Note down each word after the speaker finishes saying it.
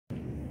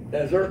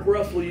as Irk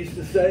Russell used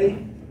to say,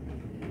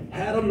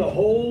 had them the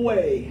whole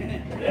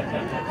way.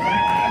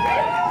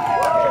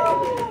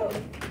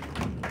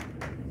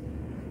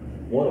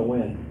 What a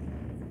win.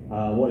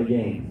 What a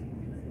game.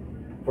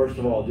 First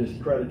of all,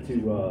 just credit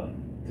to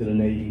the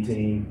Navy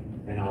team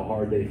and how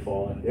hard they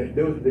fought.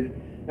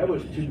 That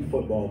was two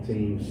football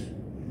teams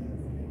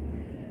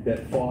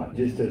that fought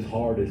just as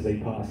hard as they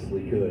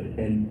possibly could.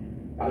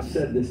 And I've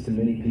said this to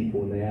many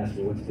people when they ask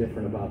me what's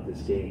different about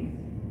this game.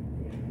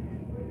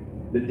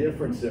 The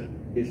difference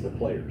is the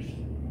players.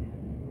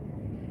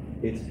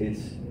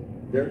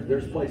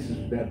 There's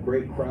places that have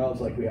great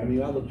crowds like I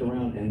looked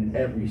around and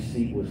every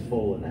seat was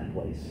full in that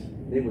place.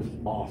 It was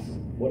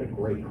awesome. What a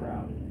great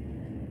crowd.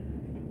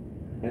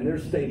 And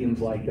there's stadiums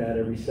like that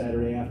every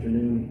Saturday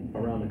afternoon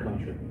around the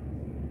country.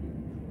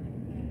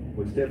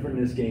 What's different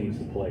in this game is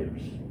the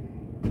players.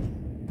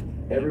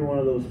 Every one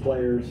of those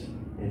players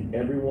and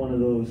every one of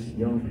those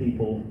young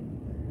people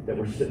that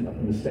were sitting up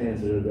in the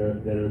stands that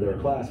are their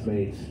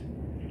classmates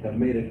have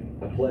made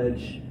a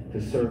pledge to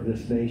serve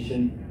this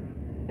nation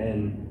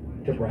and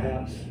to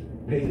perhaps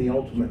pay the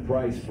ultimate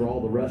price for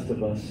all the rest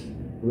of us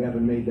who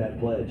haven't made that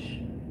pledge.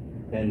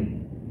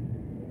 And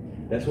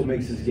that's what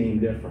makes this game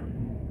different.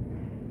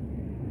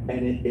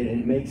 And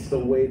it makes the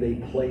way they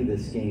play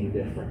this game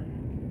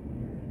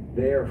different.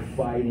 They're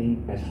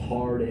fighting as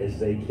hard as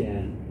they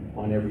can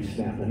on every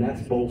snap, and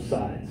that's both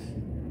sides.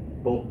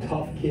 Both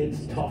tough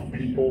kids, tough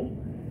people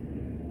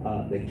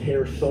that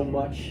care so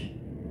much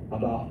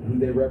about who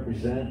they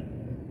represent.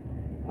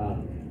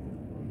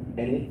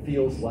 And it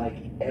feels like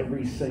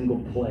every single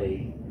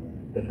play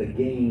that the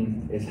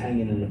game is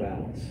hanging in the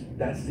balance.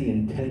 That's the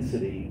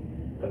intensity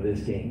of this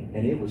game.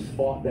 And it was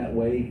fought that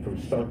way from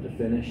start to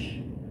finish.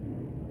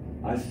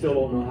 I still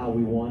don't know how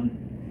we won.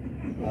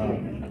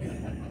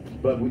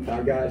 But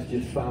our guys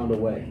just found a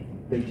way.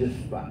 They just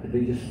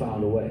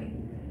found a way.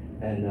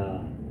 And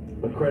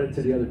but credit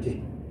to the other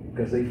team,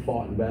 because they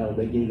fought and battled.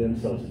 They gave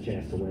themselves a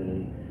chance to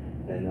win.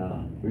 And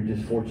we're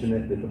just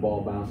fortunate that the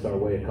ball bounced our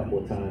way a couple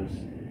of times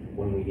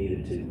when we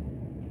needed to.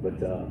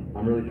 But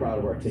I'm really proud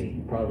of our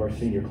team, proud of our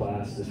senior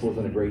class. This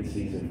wasn't a great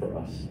season for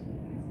us.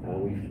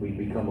 We've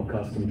become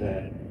accustomed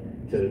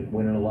to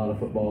winning a lot of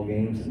football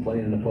games and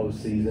playing in the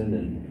postseason,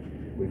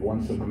 and we've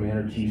won some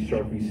Commander-Chiefs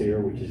trophies here,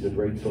 which is a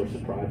great source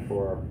of pride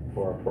for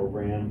our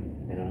program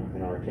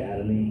and our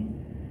academy.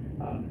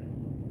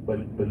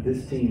 But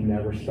this team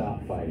never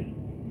stopped fighting.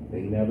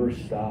 They never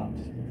stopped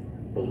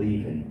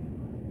believing,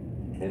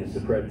 and it's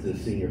a credit to the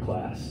senior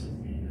class.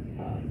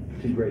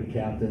 Two great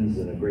captains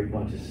and a great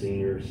bunch of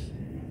seniors,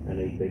 and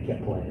they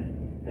kept playing.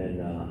 And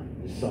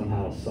just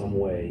somehow, some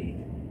way,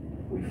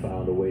 we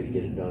found a way to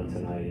get it done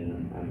tonight.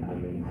 And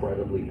I'm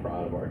incredibly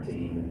proud of our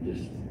team and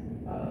just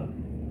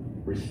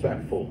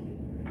respectful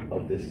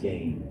of this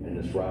game and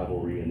this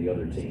rivalry and the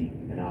other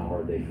team and how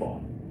hard they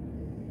fought.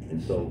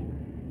 And so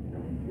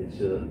it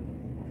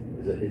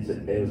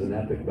was an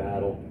epic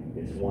battle.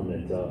 It's one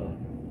that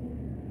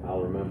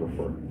I'll remember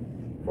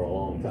for a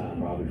long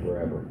time, probably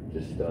forever.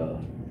 Just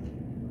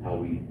how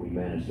we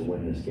managed to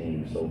win this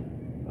game. So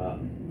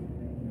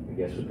I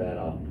guess with that,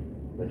 I'll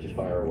let you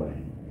fire away.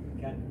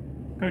 Okay.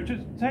 Coach,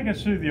 just take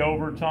us through the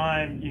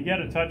overtime. You get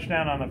a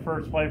touchdown on the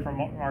first play from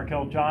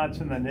Markel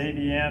Johnson, the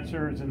Navy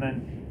answers, and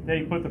then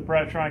they put the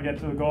pressure on, get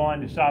to the goal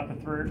line to stop the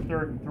third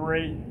and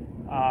 3,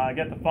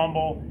 get the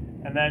fumble,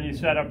 and then you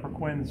set up for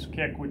Quinn's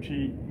kick, which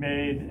he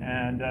made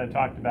and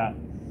talked about.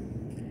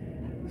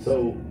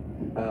 So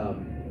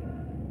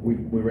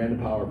we ran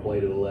the power play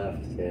to the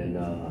left, and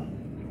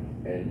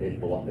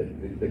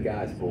the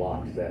guys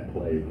blocked that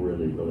play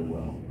really, really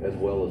well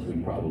as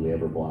we probably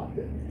ever blocked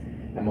it.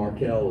 And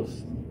Markel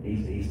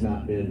he's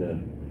not been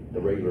the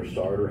regular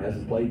starter,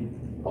 hasn't played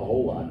a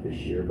whole lot this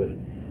year, but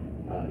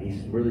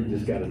he's really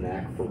just got a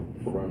knack for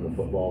running the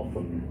football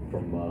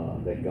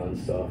from that gun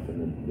stuff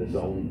and the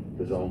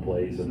zone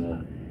plays and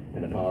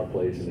the power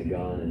plays in the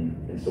gun,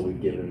 and so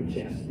we've given him a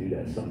chance to do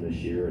that some this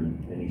year,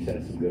 and he's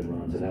had some good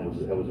runs, and that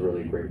was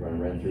really a great run.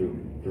 Ran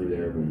through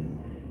there and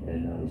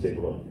was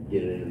able to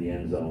get it into the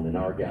end zone, and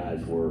our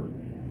guys were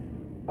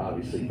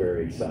obviously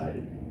very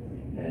excited.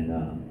 And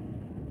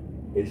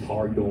it's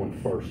hard going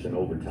first in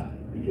overtime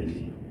because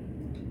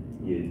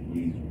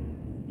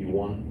you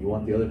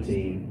want the other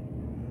team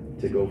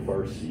to go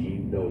first, so you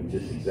know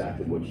just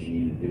exactly what you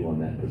need to do on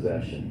that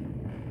possession.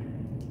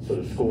 So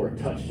to score a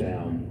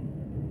touchdown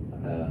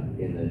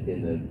in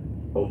the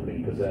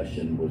opening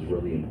possession was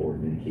really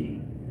important and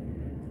key.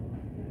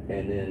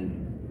 And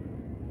then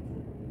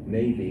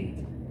Navy,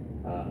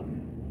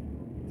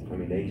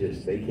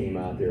 they came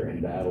out there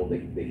and battled.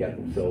 They got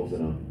themselves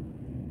in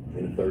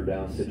a third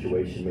down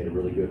situation, made a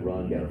really good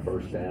run, got a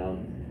first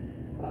down,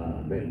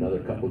 made another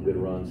couple of good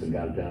runs and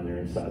got it down there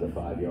inside the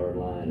 5-yard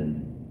line.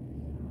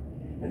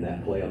 And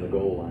that play on the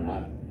goal line,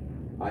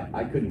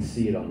 I couldn't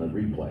see it on the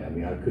replay.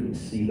 I couldn't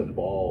see the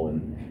ball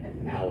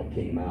and how it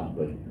came out,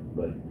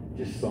 but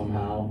just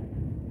somehow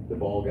the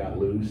ball got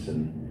loose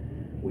and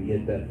we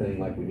hit that thing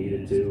like we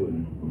needed to,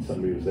 and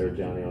somebody was there,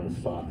 Johnny, on the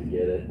spot to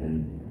get it,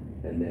 and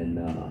then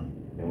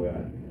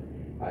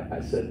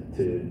I said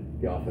to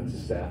the offensive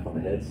staff on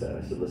the headset,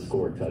 I said, let's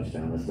score a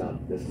touchdown. Let's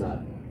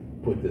not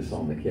put this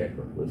on the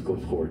kicker. Let's go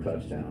score a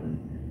touchdown.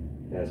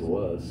 And as it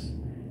was,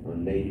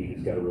 Navy,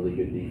 who's got a really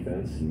good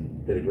defense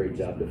and did a great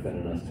job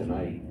defending us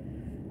tonight,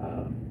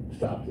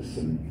 stopped us.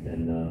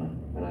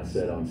 And I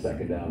said on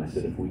second down, I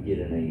said, if we get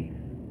in a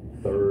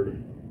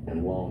third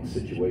and long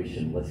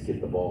situation, let's get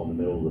the ball in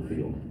the middle of the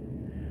field.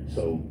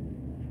 So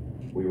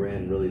we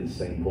ran really the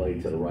same play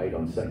to the right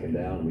on second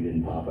down. We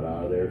didn't pop it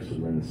out of there, so we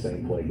ran the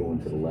same play going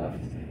to the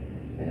left.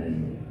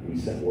 And we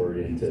sent word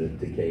into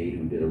Cade,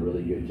 who did a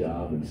really good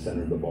job and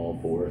centered the ball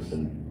for us.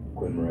 And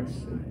Quinn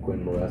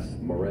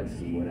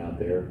Moretsky went out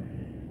there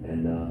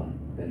and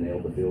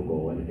nailed the field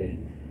goal. And you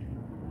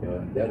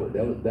know,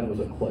 that was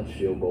a clutch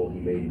field goal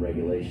he made in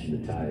regulation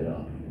to tie it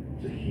up.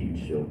 It was a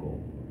huge field goal.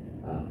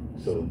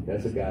 So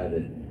that's a guy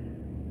that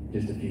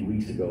just a few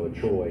weeks ago at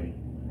Troy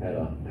had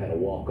a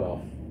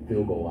walk-off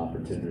field goal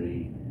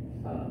opportunity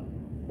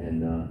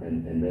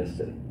and missed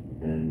it.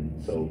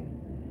 And so,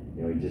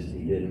 you know,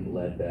 he didn't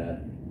let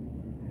that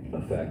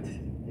affect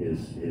his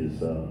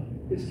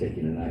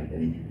kicking tonight.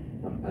 And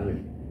I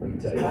mean, let me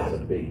tell you, that's a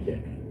big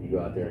kick. You go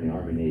out there in the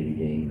Army-Navy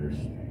game, there's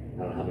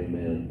I don't know how many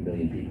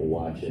million people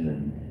watching,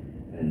 and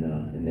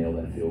nail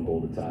that field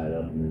goal to tie it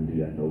up, and then do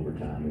that in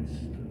overtime.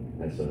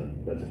 That's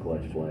a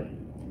clutch play.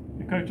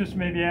 Coach, just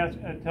maybe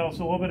tell us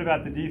a little bit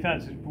about the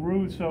defense. It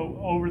grew so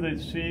over the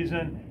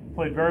season,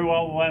 played very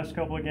well the last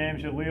couple of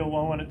games. You Leo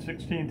Lowen at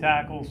 16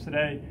 tackles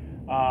today,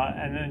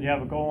 and then you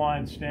have a goal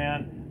line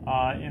stand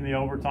in the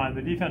overtime.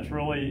 The defense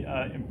really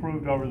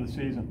improved over the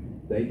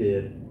season. They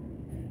did.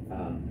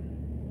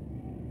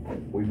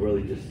 We've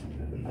really just,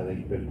 I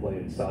think, been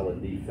playing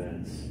solid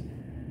defense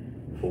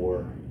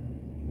for,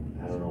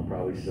 I don't know,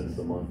 probably since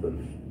the month of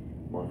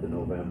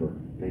November,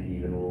 maybe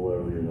even a little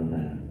earlier than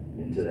that,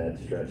 into that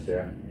stretch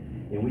there.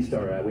 And we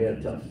started out, we had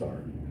a tough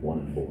start,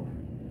 1-4.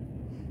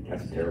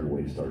 That's a terrible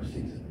way to start a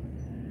season.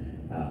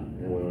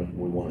 And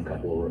we won a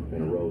couple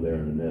in a row there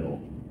in the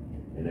middle.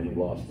 And then we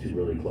lost 2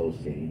 really close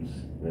games.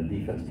 And the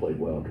defense played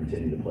well,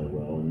 continued to play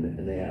well,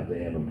 and they have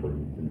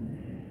improved. And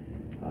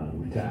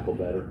we tackled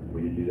better.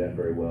 We didn't do that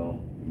very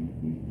well.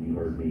 You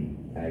heard me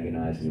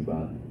agonizing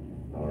about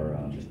our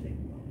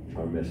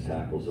missed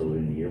tackles early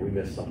in the year. We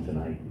missed some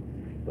tonight,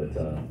 but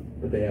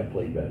they have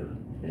played better.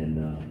 And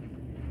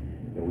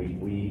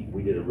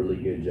we did a really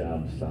good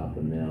job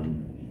stopping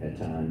them at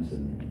times,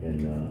 and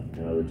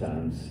other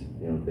times,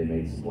 you know, they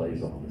made some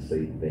plays on us.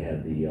 They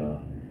had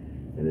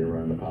and they were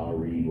running the power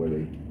read where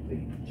they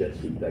jet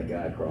swooped that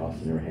guy across,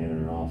 and they were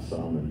handing it off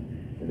some,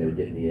 and they were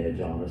getting the edge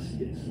on us,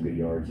 getting some good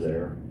yards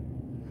there.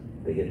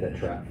 They hit that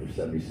trap for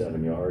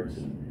 77 yards,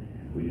 and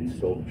we didn't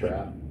spill the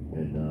trap,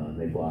 and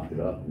they blocked it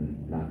up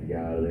and knocked the guy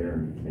out of there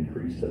and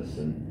creased us.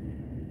 And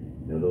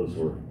you know, those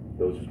were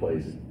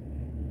plays that,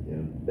 you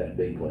know, that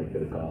big play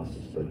could have cost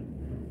us. But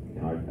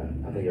you know,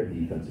 I think our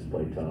defense has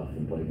played tough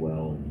and played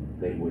well, and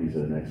Nate Woody's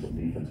an excellent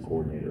defense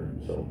coordinator,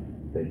 so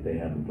they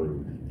have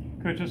improved.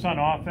 Coach, just on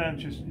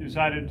offense, you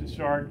decided to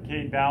start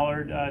Cade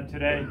Ballard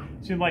today.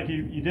 It seemed like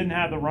you didn't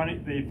have the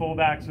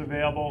fullbacks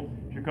available.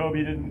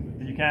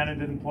 Buchanan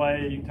didn't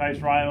play.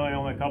 Tice Riley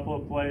only a couple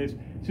of plays.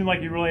 It seemed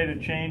like you really had to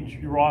change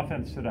your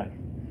offense today.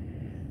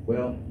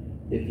 Well,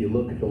 if you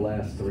look at the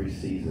last 3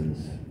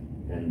 seasons,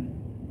 and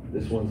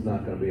this one's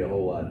not going to be a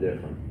whole lot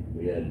different.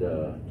 We had,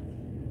 I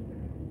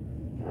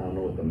don't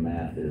know what the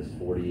math is,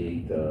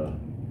 48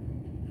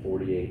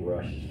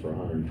 rushes for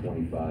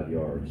 125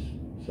 yards.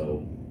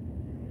 So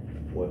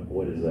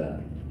what is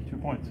that?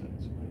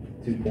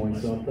 2.6. 2 point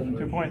something?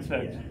 2.6.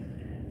 Yeah.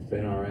 It's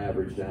been our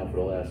average now for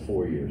the last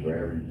 4 years. Our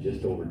average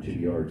just over 2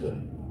 yards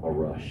a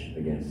rush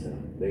against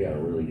them. They got a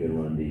really good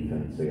run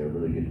defense. They got a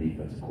really good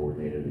defensive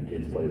coordinator. The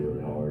kids play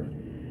really hard.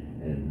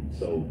 And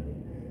so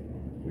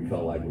we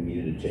felt like we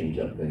needed to change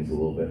up things a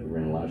little bit. We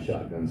ran a lot of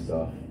shotgun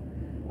stuff.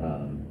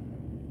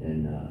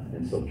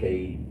 And so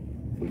Cade,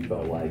 we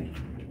felt like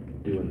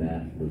doing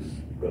that was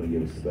going to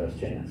give us the best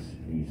chance.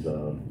 He's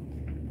a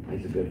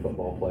good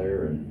football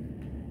player,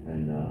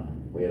 and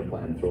we had a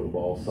plan to throw the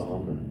ball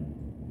some, and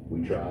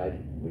we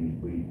tried.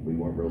 We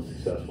weren't real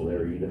successful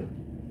there either.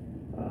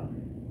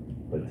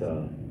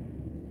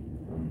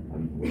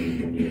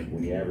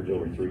 When you average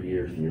over 3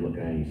 years and you're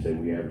looking at it and you say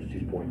we average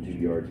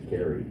 2.2 yards a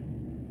carry,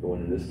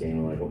 going into this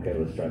game, we're like, okay,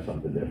 let's try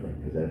something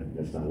different, because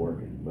that's not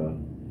working. Well,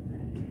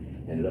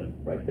 ended up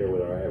right there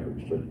with our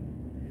average, but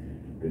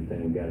good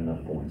thing we got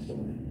enough points to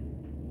win.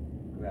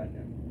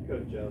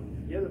 Coach,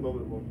 you had a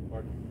moment with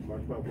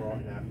Marquel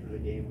Broughton after the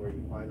game where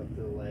you climbed up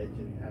to the ledge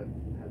and had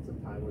some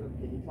time with him.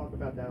 Can you talk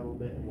about that a little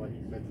bit and what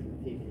he's meant to the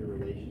team and your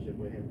relationship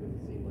with him? Because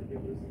it seemed like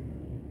it was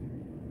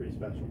pretty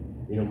special.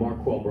 You know,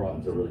 Marquel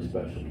Broughton's a really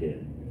special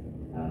kid.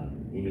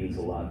 He means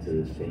a lot to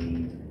this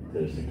team, to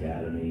this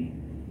academy.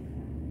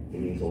 He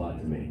means a lot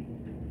to me.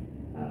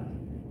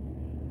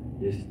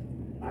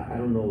 I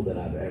don't know that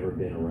I've ever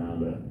been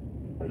around a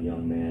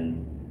young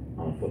man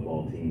on a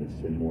football team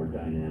that's been more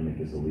dynamic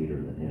as a leader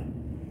than him.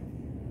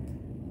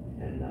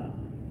 And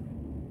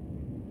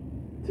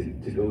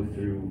to go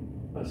through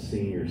a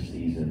senior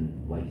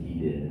season like he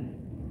did,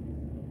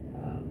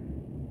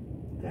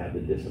 to have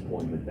the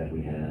disappointment that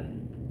we had,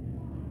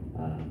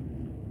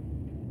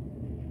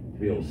 to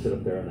be able to sit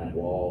up there on that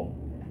wall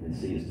and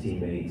see his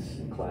teammates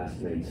and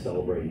classmates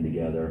celebrating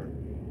together,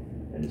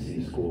 and to see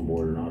the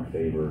scoreboard in our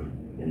favor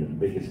in the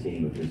biggest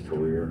game of his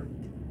career,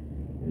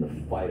 in the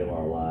fight of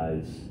our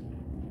lives.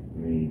 I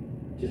mean,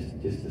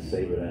 just to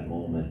savor that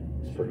moment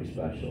is pretty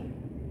special.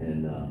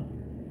 And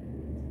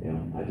you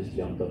know, I just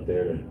jumped up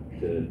there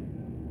to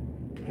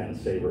kind of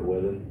savor it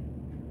with him,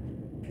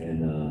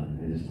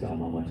 and just tell him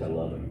how much I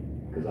love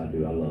him, because I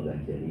do. I love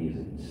that kid. He's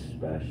a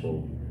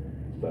special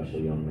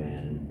young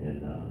man,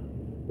 and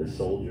the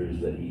soldiers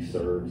that he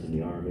serves in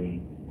the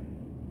Army,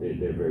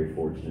 they're very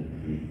fortunate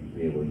to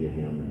be able to get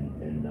him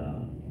and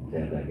to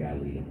have that guy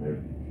lead them.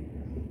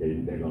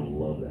 They're going to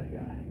love that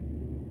guy.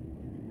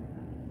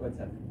 What's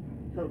that?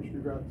 Coach,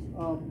 congrats.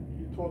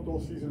 You talked all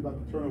season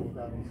about the turnover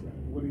battles,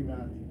 winning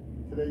that.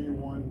 Today you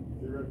won,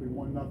 theoretically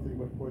 1-0,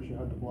 but of course you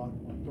had to block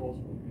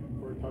also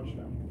for a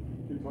touchdown.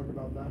 Can you talk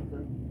about that a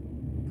bit?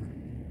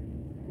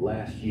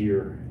 Last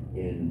year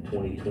in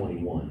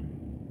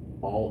 2021,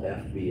 all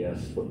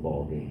FBS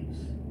football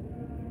games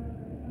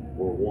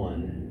were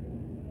won.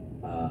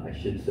 I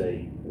should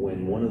say,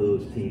 when one of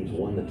those teams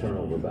won the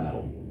turnover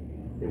battle,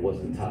 it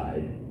wasn't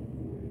tied,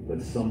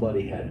 but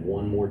somebody had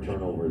one more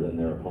turnover than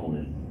their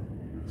opponent.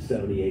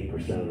 78%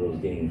 of those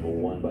games were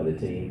won by the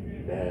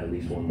team that had at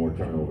least one more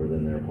turnover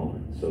than their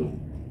opponent. So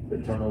the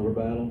turnover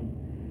battle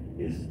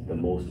is the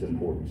most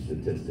important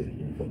statistic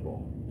in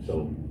football.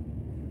 So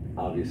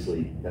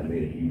obviously that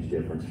made a huge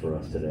difference for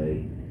us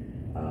today.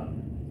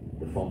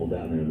 The fumble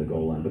down there in the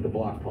goal line, but the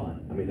block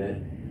punt, I mean,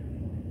 that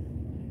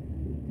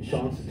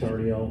Sean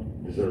Saturnio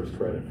deserves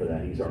credit for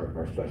that. He's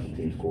our special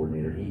teams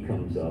coordinator. He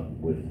comes up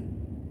with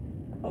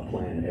a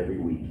plan every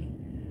week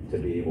to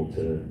be able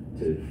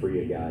to free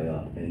a guy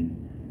up. And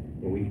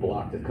we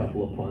blocked a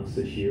couple of punts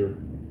this year.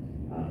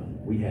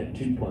 We had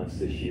 2 punts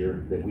this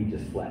year that we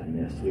just flat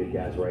missed. We had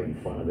guys right in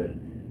front of it,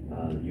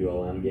 the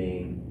ULM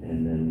game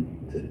and then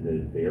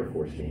the Air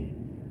Force game.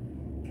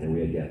 And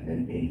we had guys,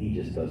 and he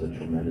just does a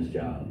tremendous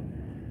job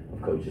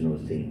of coaching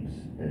those teams.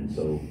 And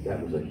so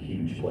that was a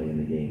huge play in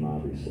the game,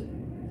 obviously.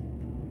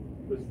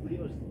 Was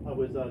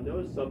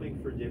Noah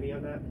subbing for Jimmy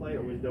on that play,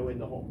 or was Noah in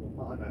the hole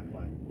on that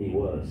play? He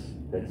was.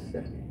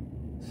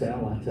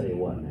 Sal, I tell you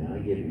what, man, I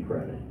give you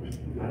credit.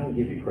 I don't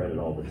give you credit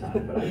all the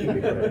time, but I give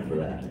you credit for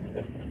that.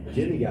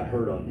 Jimmy got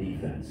hurt on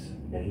defense,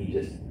 and he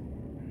just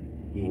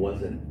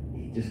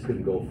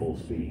couldn't go full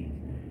speed.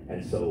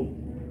 And so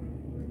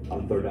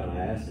on third down,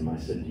 I asked him, I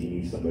said, do you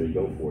need somebody to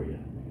go for you?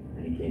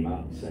 And he came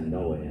out and sent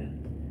Noah in.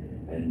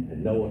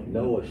 And Noah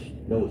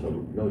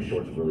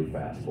Short's a really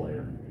fast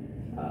player.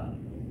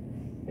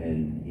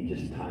 And he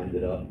just timed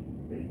it up.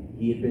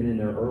 He had been in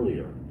there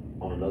earlier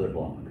on another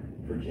block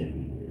for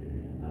Jimmy.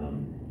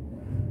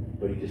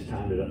 But he just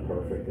timed it up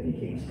perfect, and he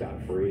came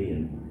scot-free,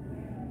 and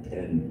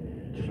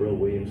Jabril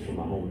Williams from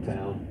my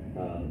hometown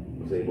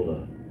was able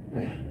to.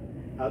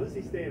 How does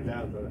he stay in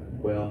bounds on that?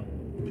 Well,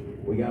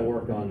 we got to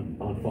work on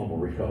fumble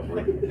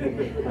recovery.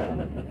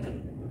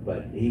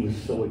 But he was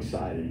so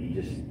excited, he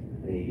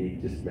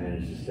just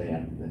managed to stay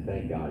out. And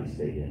thank God he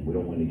stayed in. We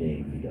don't win the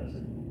game if he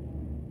doesn't.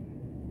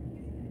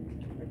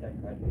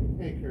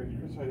 Hey, Coach,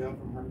 Chris Heidel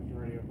from Herman's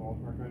Radio,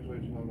 Baltimore.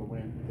 Congratulations on the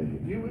win.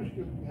 Do you wish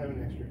to have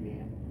an extra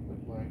game to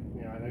play?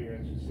 You know, I know you're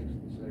at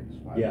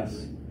 6-6, 5-3. Yes.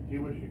 Do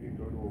you wish you could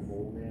go to a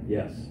bowl game?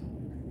 Yes.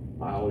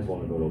 I always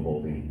want to go to a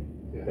bowl game.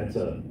 Yeah.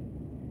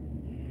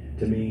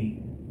 To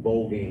me,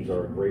 bowl games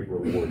are a great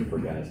reward for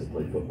guys that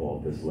play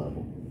football at this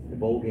level. The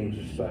bowl games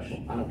are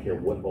special. I don't care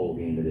what bowl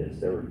game it is.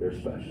 They're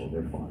special.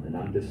 They're fun. And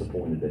I'm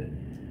disappointed that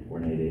we're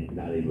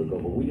not able to go,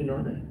 but we didn't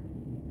earn it.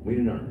 We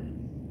didn't earn it.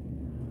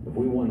 If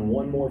we won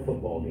one more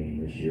football game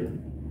this year,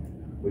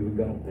 we would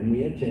go. And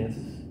we had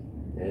chances.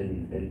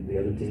 And the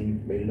other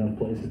team made enough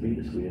plays to beat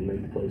us. We didn't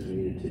make the plays we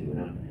needed to. And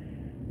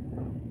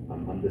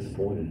I'm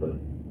disappointed, but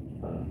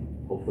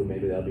hopefully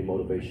maybe that'll be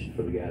motivation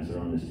for the guys that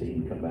are on this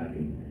team to come back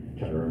and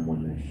try to earn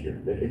one next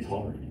year. It's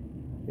hard.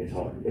 It's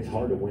hard. It's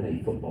hard to win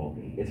a football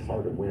game. It's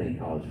hard to win a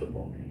college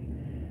football game.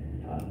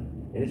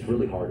 And it's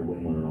really hard to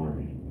win one in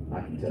Army.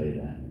 I can tell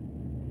you that.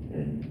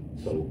 And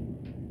so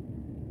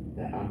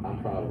I'm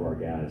proud of our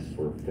guys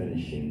for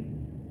finishing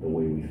the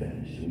way we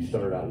finished. We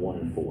started out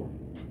 1-4,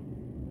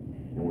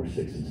 and we're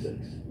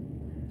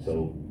 6-6.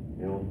 So,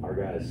 you know, our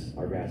guys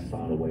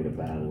found a way to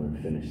battle and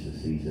finish the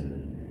season.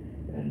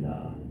 And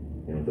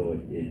you know, though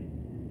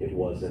it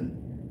wasn't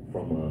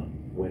from a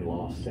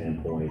win-loss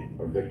standpoint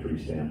or victory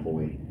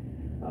standpoint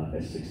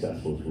as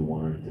successful as we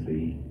wanted it to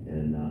be.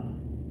 And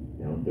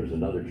you know, there's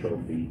another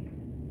trophy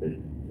that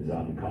is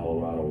out in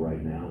Colorado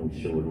right now.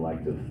 We sure would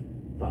like to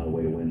find a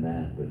way to win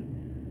that, but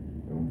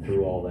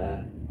through all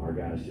that, our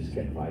guys just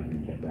kept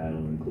fighting, kept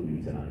battling,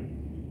 including tonight.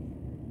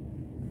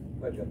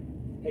 Go ahead, Joe.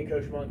 Hey,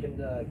 Coach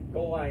Monken,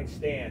 goal line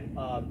stand.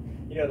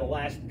 You know, the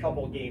last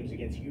couple of games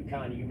against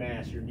UConn,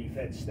 UMass, your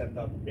defense stepped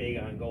up big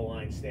on goal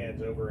line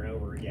stands over and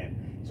over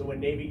again. So when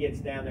Navy gets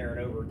down there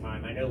in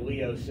overtime, I know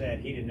Leo said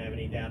he didn't have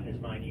any doubt in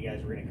his mind you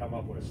guys were going to come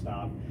up with a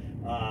stop.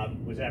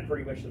 Was that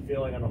pretty much the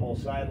feeling on the whole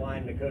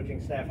sideline, the coaching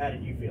staff? How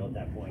did you feel at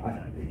that point in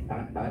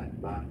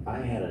time? I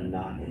had a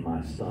knot in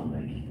my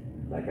stomach,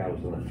 like I was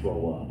going to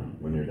throw up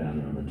when they're down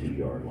there on the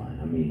 2-yard line.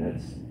 I mean,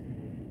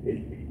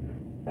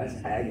 that's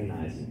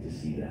agonizing to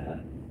see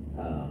that,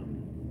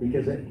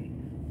 because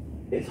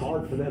it's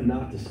hard for them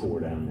not to score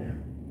down there.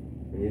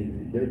 I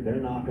mean, they're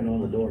knocking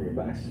on the door and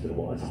your back's to the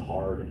wall. It's a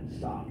hard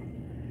stop.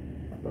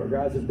 But our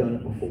guys have done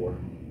it before,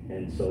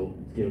 and so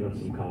it's given them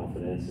some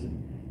confidence.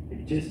 And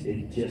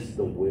it's just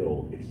the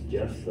will. It's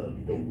just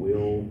the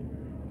will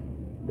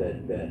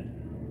that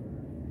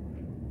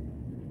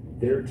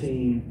their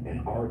team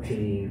and our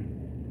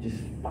team just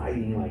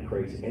fighting like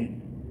crazy.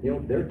 And you know,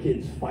 their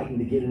kids fighting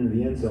to get into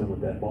the end zone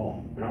with that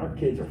ball, and our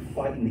kids are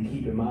fighting to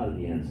keep him out of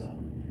the end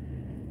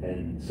zone.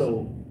 And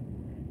so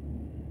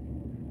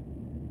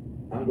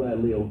I'm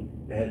glad Leo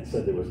had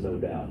said there was no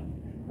doubt,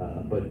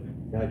 but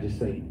I just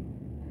think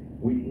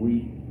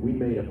we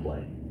made a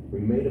play. We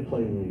made a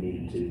play when we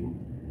needed to,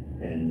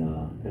 and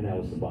that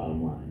was the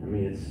bottom line. I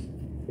mean,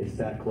 it's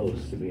that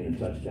close to being a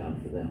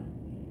touchdown for them,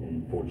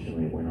 and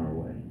fortunately it went our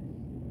way.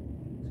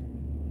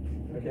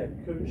 Okay,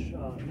 Coach,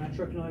 Matt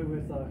Truckenoi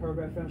with Herb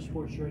FM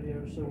Sports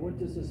Radio. So what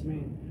does this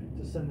mean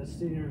to send the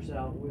seniors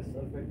out with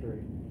a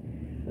victory?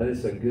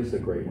 This is a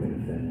great way to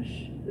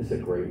finish. It's a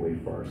great way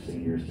for our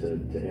seniors to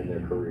end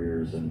their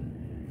careers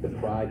and the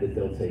pride that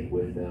they'll take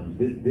with them.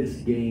 This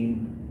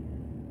game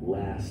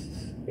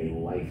lasts a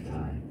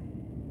lifetime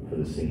for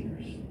the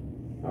seniors.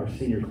 Our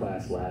senior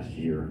class last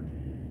year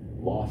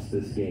lost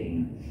this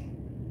game,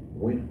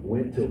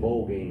 went to a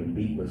bowl game and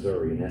beat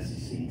Missouri, an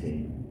SEC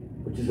team,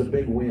 which is a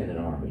big win in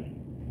Army.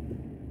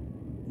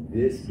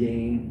 This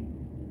game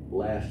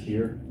last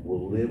year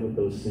will live with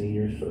those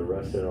seniors for the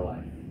rest of their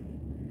life,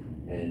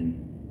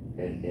 and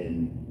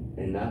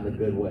not in a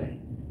good way.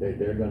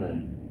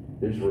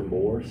 There's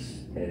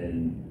remorse,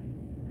 and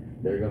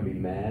they're gonna be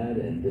mad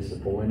and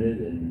disappointed,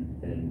 and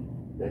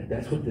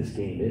that's what this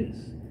game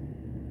is.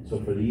 So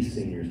for these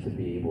seniors to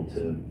be able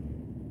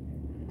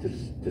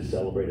to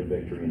celebrate a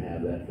victory and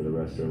have that for the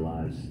rest of their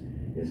lives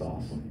is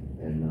awesome,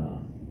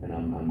 and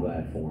I'm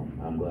glad for them.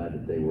 I'm glad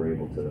that they were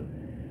able to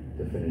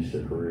finish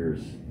their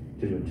careers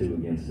 2-2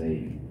 against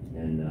Navy,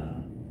 and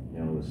you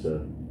know, it was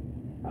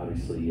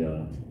obviously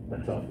a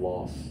tough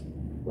loss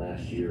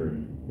last year,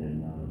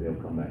 and they'll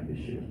come back this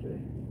year big.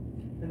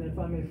 And if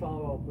I may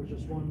follow up with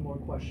just one more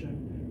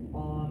question.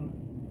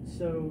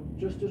 So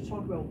just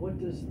talk about, what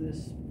does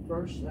this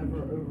first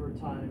ever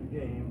overtime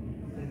game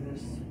in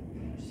this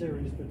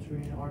series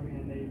between Army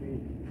and Navy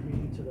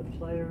mean to the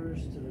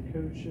players, to the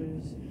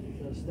coaches,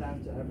 to the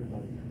staff, to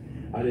everybody?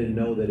 I didn't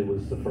know that it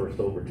was the first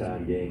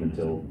overtime game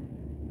until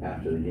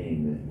after the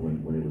game,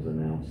 when it was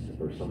announced,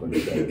 or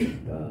somebody said it.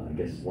 I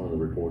guess one of the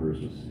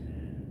reporters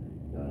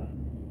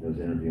was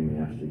interviewing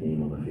me after the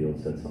game on the field,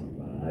 said something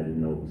about it. I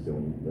didn't know it was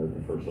doing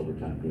the first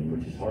overtime game,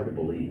 which is hard to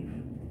believe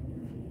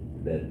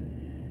that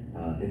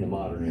in the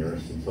modern era,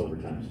 since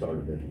overtime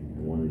started, that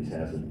one of these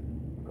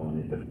hasn't gone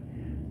in. But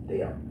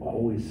they are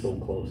always so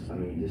close. I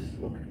mean,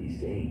 just look at these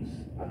games.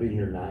 I've been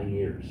here 9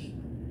 years,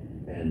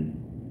 and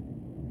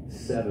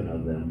 7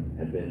 of them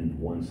have been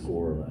one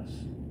score or less.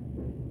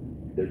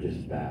 They're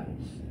just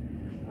battles.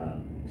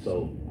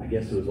 So I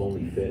guess it was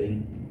only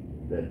fitting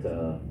that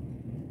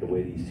the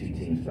way these two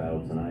teams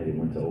battled tonight, it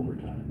went to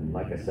overtime. And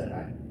like I said,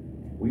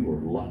 we were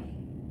lucky.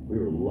 We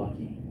were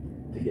lucky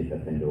to get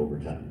that thing to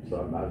overtime. So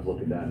I was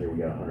looking down here, we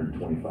got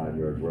 125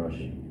 yards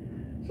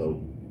rushing.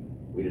 So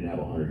we didn't have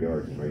 100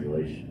 yards in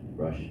regulation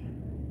rushing.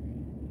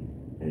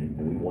 And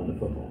we won the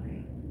football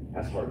game.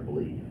 That's hard to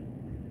believe.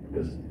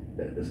 Because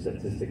the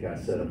statistic I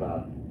said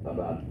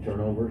about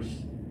turnovers,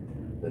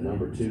 the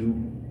number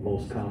 2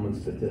 most common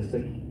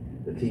statistic,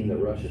 the team that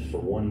rushes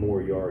for 1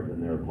 more yard than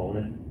their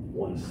opponent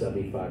won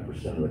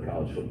 75% of the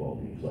college football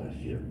games last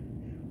year.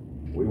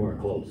 We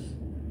weren't close,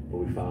 but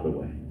we found a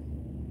way.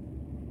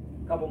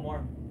 Couple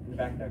more in the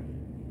back there.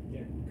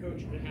 Yeah,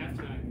 Coach, at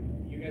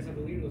halftime, you guys have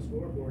the lead on the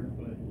scoreboard,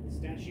 but the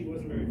stat sheet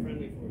wasn't very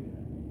friendly for you.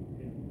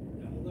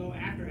 And although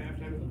after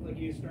halftime, it looked like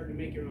you started to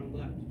make your own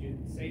left. Did you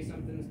say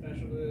something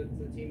special to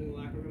the team in the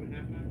locker room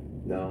at halftime?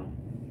 No,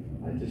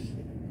 I just,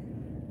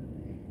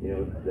 you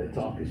know, that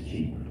talk is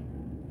cheap.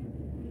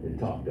 The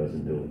talk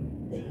doesn't do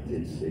it.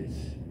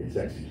 It's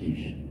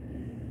execution.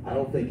 I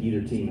don't think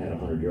either team had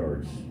 100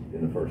 yards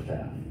in the first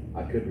half.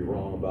 I could be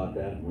wrong about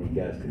that. When you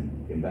guys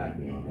can back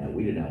me on that.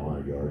 We didn't have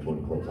 100 yards.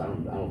 Wasn't close. I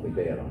don't think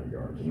they had 100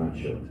 yards. I'm not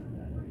sure.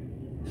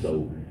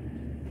 So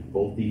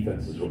both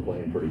defenses were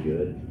playing pretty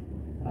good,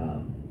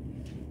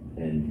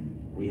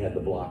 and we had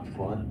the blocked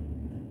punt,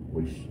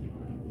 which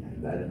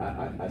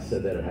I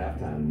said that at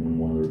halftime when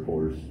one of the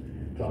reporters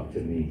talked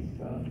to me.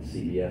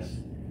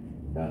 CBS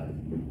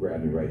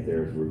grabbed me right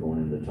there as we were going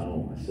into the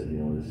tunnel. I said, you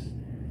know,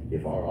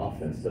 if our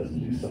offense doesn't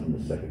do something in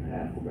the second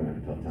half, we're going to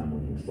have a tough time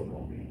winning this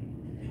football game.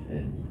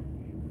 And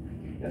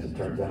As it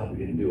turns out, we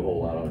didn't do a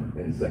whole lot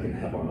in the second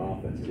half on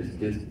offense,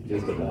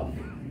 just enough.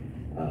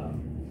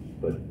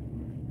 But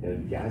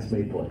and guys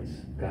made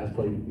plays.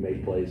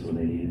 Made plays when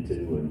they needed to,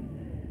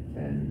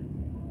 and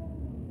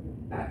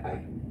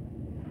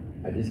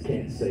I just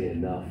can't say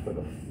enough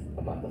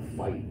about the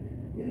fight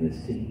in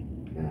this team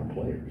and our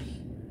players.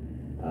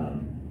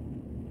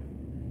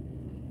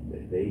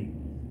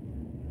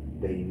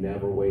 They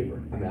never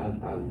waver. I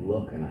mean, I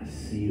look and I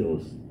see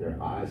their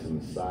eyes on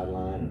the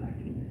sideline, and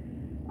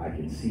I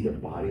can see their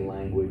body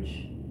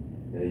language,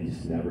 and they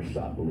just never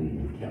stopped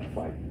believing. They kept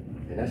fighting.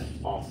 And that's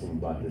what's awesome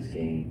about this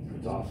game.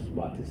 What's awesome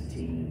about this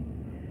team.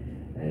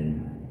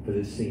 And for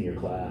this senior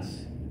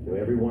class,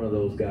 every one of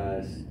those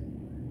guys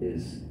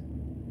is,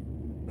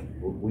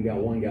 we got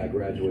one guy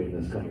graduating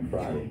this coming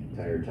Friday,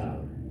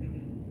 Tyler.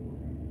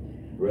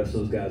 The rest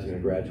of those guys are going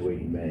to graduate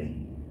in May.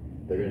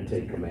 They're going to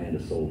take command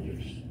of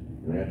soldiers.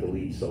 And they have to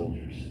lead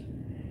soldiers.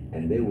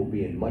 And they will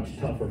be in much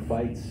tougher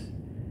fights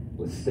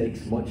with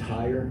stakes much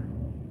higher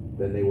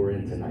than they were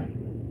in tonight.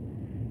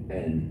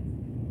 And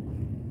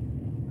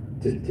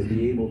to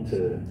be able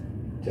to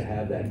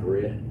have that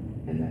grit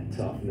and that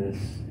toughness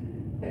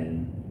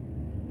and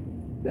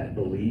that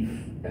belief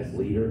as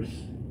leaders,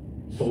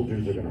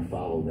 soldiers are going to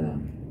follow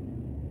them,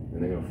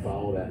 and they're going to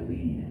follow that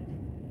lead.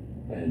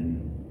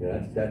 And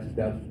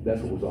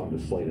that's what was on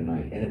display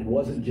tonight. And it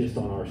wasn't just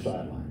on our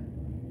sideline.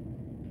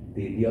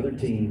 The other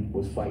team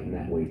was fighting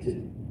that way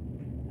too.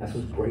 That's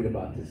what's great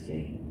about this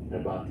game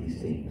and about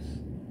these teams.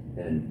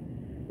 And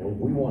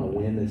we want to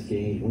win this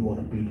game. We want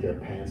to beat their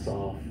pants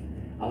off.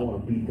 I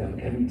want to beat them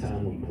every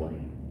time we play.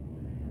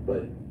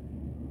 But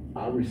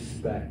I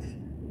respect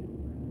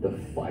the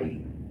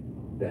fight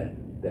that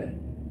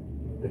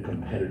the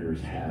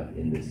competitors have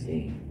in this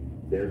game.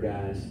 Their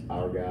guys,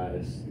 our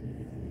guys,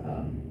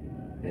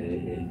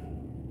 and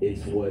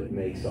it's what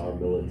makes our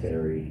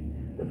military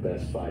the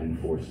best fighting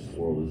force this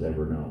world has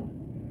ever known,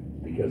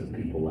 because of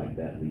people like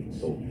that leading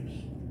soldiers.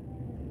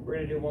 We're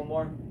going to do one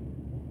more.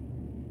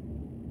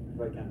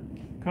 If I can.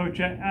 Coach,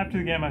 after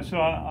the game, I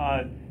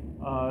saw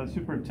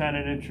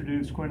Superintendent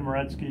introduced Quinn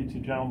Moretsky to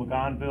General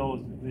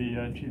McGonville,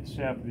 the Chief of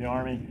Staff of the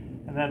Army.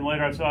 And then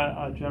later I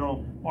saw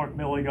General Mark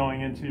Milley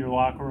going into your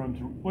locker rooms.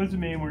 What does it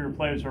mean when your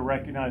players are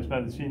recognized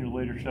by the senior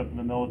leadership in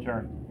the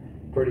military?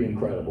 Pretty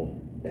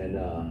incredible. And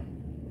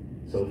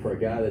so for a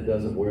guy that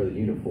doesn't wear the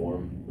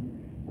uniform,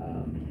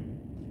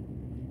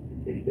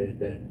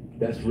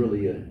 that's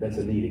really that's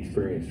a neat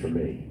experience for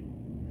me.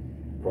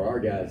 For our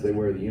guys, they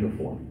wear the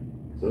uniform.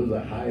 So those are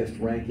the highest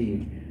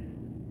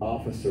ranking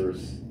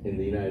officers in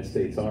the United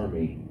States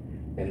Army,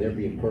 and they're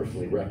being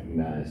personally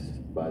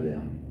recognized by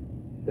them.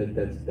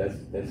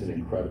 That's an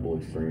incredible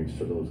experience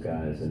for those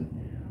guys, and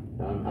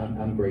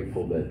I'm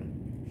grateful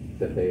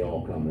that they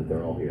all come, that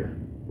they're all here.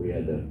 We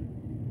had the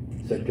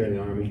Secretary of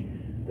the Army,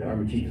 the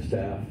Army Chief of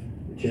Staff,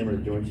 the Chairman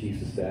of the Joint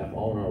Chiefs of Staff,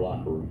 all in our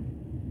locker room.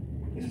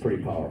 It's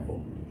pretty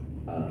powerful.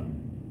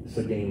 It's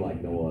a game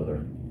like no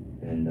other,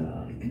 and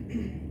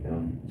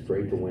it's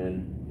great to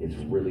win. It's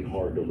really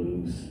hard to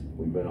lose.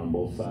 We've been on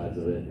both sides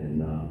of it,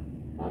 and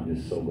I'm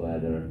just so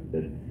glad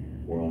that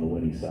we're on the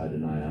winning side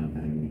tonight. I'm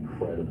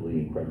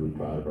incredibly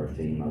proud of our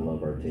team. I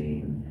love our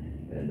team,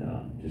 and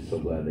just so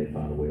glad they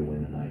found a way to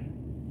win tonight.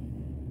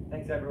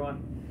 Thanks,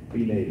 everyone.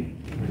 Be Navy.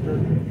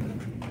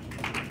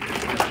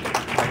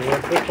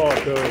 Football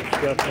coach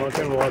Jeff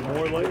Monken. We'll have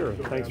more later.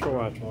 Thanks for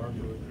watching.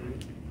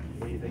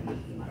 What do you think this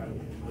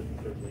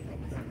certainly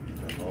helps?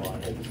 Oh, I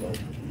hope so.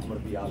 I'm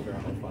going to be out there.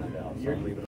 I'm going to find out. So I'm leaving.